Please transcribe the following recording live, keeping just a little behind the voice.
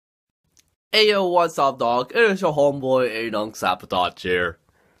Ayo, what's up, dog? It is your homeboy, Ayedung'S Sabotage here.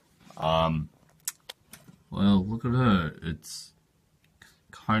 Well, look at that. It's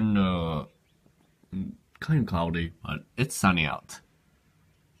kinda cloudy, but it's sunny out,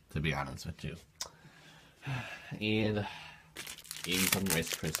 to be honest with you. And eating some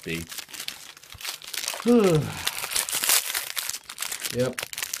Rice Krispie. Yep.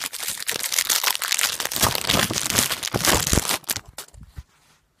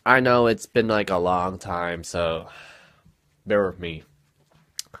 I know it's been like a long time, so bear with me.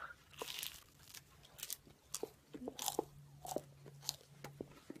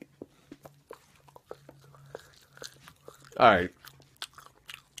 Alright.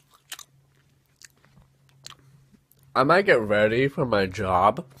 I might get ready for my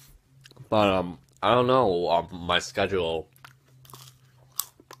job, but I don't know, my schedule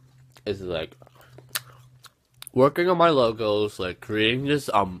is like working on my logos, like creating this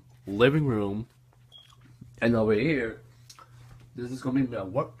living room, and over here, this is gonna be my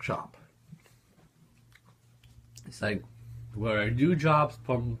workshop. It's like where I do jobs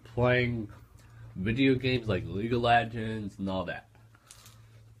from playing video games like League of Legends and all that.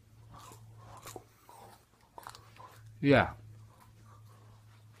 Yeah.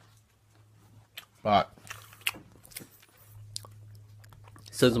 But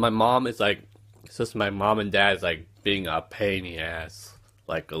since my mom and dad is like being a pain in the ass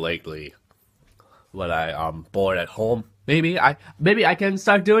like lately, when I'm bored at home, maybe I can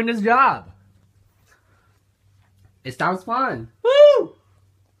start doing this job. It sounds fun. Woo!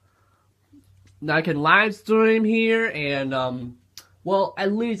 Now I can live stream here, and well,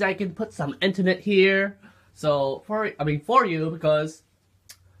 at least I can put some internet here. So for you, because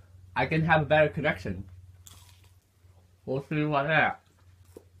I can have a better connection. We'll see about that.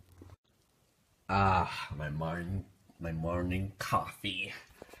 My morning coffee.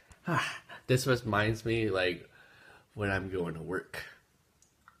 This reminds me like when I'm going to work.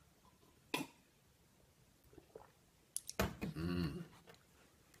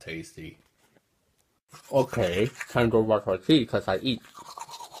 Tasty. Okay, time to brush my teeth because I eat.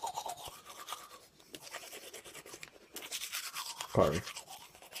 Sorry.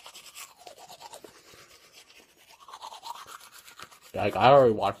 Like, I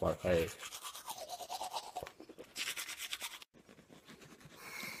already washed my face.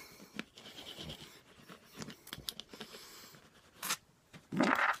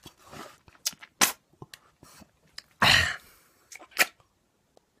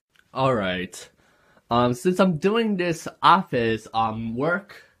 Alright. Since I'm doing this office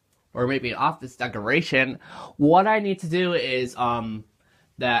work, or maybe office decoration, what I need to do is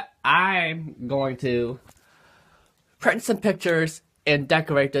that I'm going to print some pictures and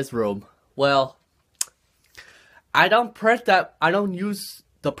decorate this room. Well, I don't use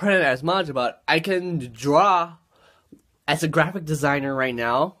the printer as much, but I can draw as a graphic designer right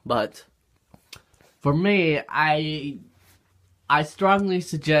now. But for me, I strongly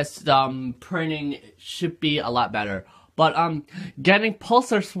suggest printing should be a lot better. But getting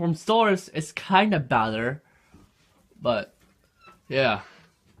posters from stores is kind of better. But yeah,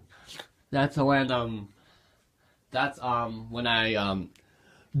 that's when I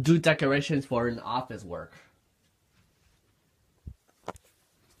do decorations for an office work.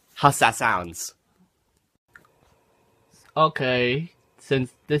 How's that sounds? Okay,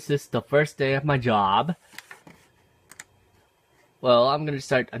 since this is the first day of my job, well, I'm gonna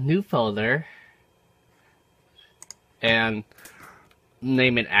start a new folder and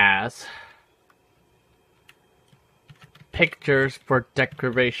name it as Pictures for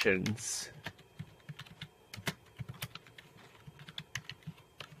Decorations.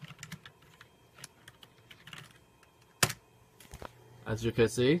 As you can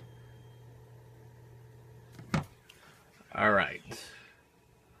see. Alright.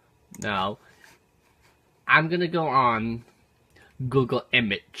 Now, I'm gonna go on Google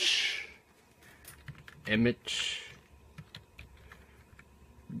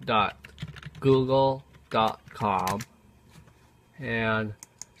image.google.com and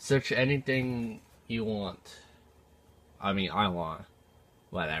search anything you want. I want.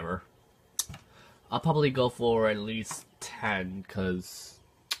 Whatever. I'll probably go for at least 10, cause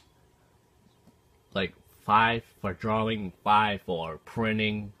like 5 for drawing, 5 for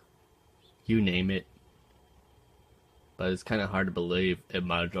printing, you name it. But it's kind of hard to believe if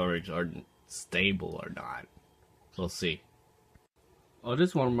my drawings are stable or not. We'll see. Oh,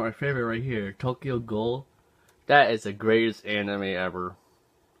 this one of my favorite right here, Tokyo Ghoul. That is the greatest anime ever.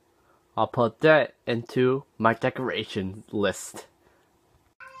 I'll put that into my decoration list.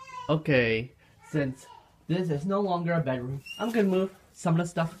 Okay, since this is no longer a bedroom, I'm gonna move some of the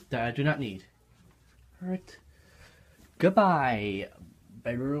stuff that I do not need. Alright. Goodbye,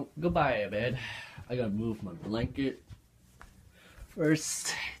 bedroom. Goodbye, bed. I gotta move my blanket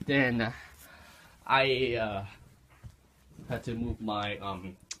first. Then I had to move my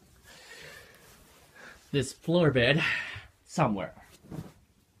this floor bed somewhere.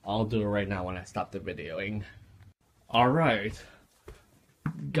 I'll do it right now when I stop the videoing. Alright.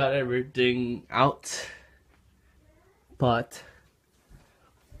 Got everything out.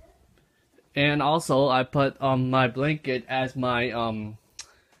 And also I put my blanket as my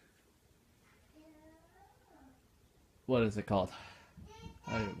what is it called?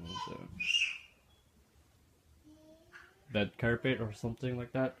 I don't know. Bed carpet or something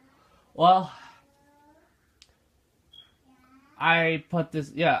like that. Well, I put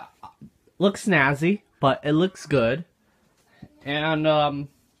this, yeah, looks snazzy, but it looks good. And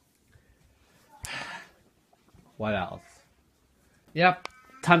what else? Yep,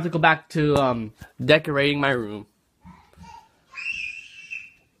 time to go back to decorating my room.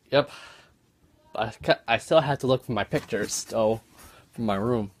 Yep, but I still had to look for my pictures though from my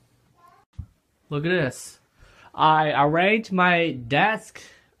room. Look at this. I arranged my desk.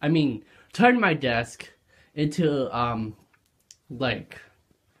 Turned my desk into like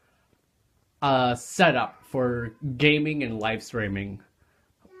a setup for gaming and live streaming.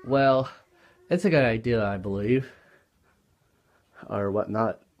 Well, it's a good idea, I believe, or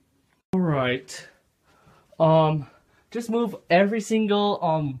whatnot. Alright, just move every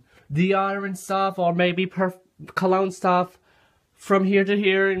single deodorant stuff or maybe cologne stuff from here to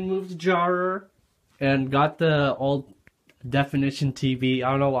here and move the jar. And got the old definition TV.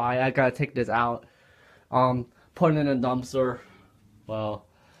 I don't know why. I gotta take this out. Put it in a dumpster. Well,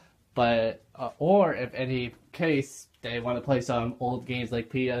 but or if any case they want to play some old games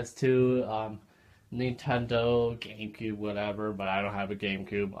like PS2, Nintendo, GameCube, whatever. But I don't have a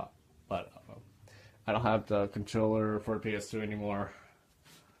GameCube. But I don't have the controller for PS2 anymore.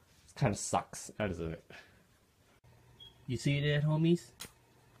 It kind of sucks, doesn't it? You see that, homies?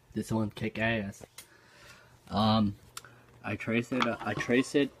 This one kick ass. I trace it,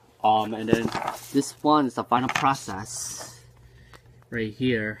 and then this one is the final process. Right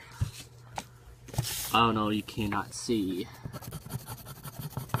here. I don't know, you cannot see.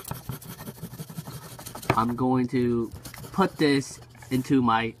 I'm going to put this into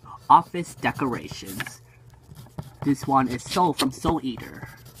my office decorations. This one is Soul from Soul Eater.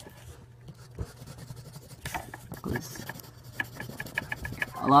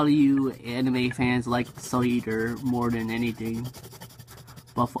 A lot of you anime fans like Soul Eater more than anything.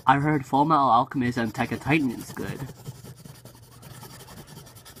 But I heard Fullmetal Alchemist and Attack on Titan is good.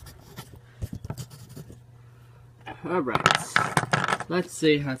 Alright. Let's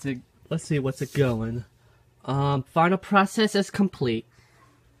see what's it going. Final process is complete.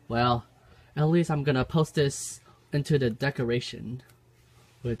 Well, at least I'm gonna post this into the decoration,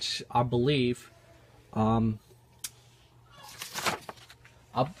 which I believe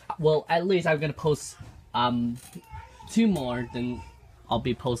well, at least I'm gonna post 2 more. Then I'll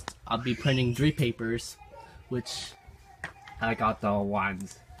be printing 3 papers, which I got the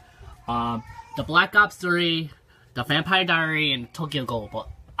ones. The Black Ops 3, the Vampire Diary, and Tokyo Ghoul. But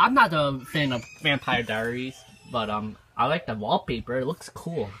I'm not a fan of Vampire Diaries. But I like the wallpaper. It looks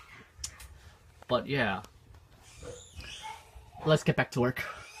cool. But yeah, let's get back to work.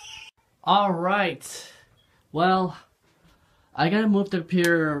 All right. Well, I gotta move the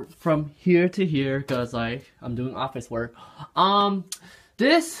computer from here to here because I'm doing office work.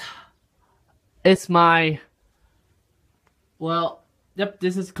 This is my, well, yep,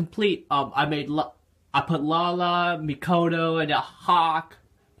 this is complete. I put Lala, Mikoto, and a Hawk,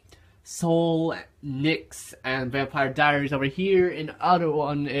 Soul, Nyx, and Vampire Diaries over here, and the other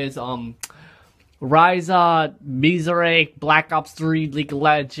one is Ryza, Mizarek, Black Ops 3, League of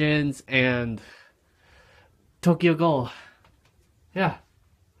Legends, and Tokyo Ghoul. Yeah.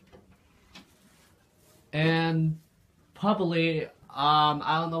 And probably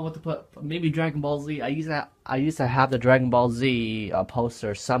I don't know what to put. Maybe Dragon Ball Z. I used to have the Dragon Ball Z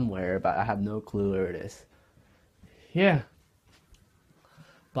poster somewhere, but I have no clue where it is. Yeah.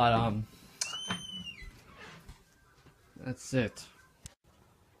 But that's it.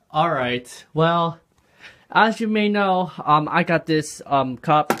 Alright, well, as you may know, I got this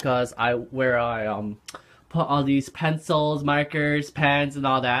cup because I put all these pencils, markers, pens, and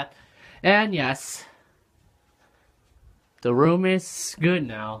all that. And yes, the room is good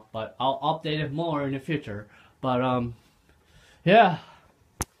now, but I'll update it more in the future. But yeah.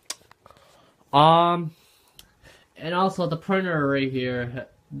 And also the printer right here,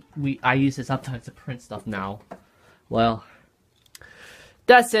 I use it sometimes to print stuff now. Well,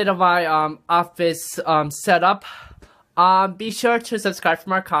 that's it of my office setup. Be sure to subscribe for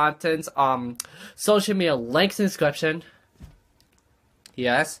more content. Social media links in the description.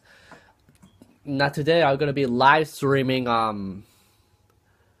 Yes. Not today. I'm gonna be live streaming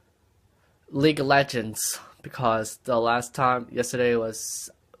League of Legends because the last time yesterday was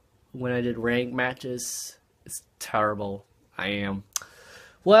when I did ranked matches. It's terrible. I am.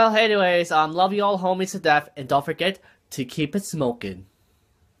 Well, anyways, love you all homies to death, and don't forget to keep it smoking.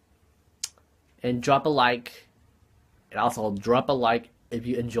 And drop a like. And also drop a like if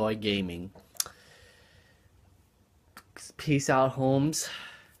you enjoy gaming. Peace out, homes.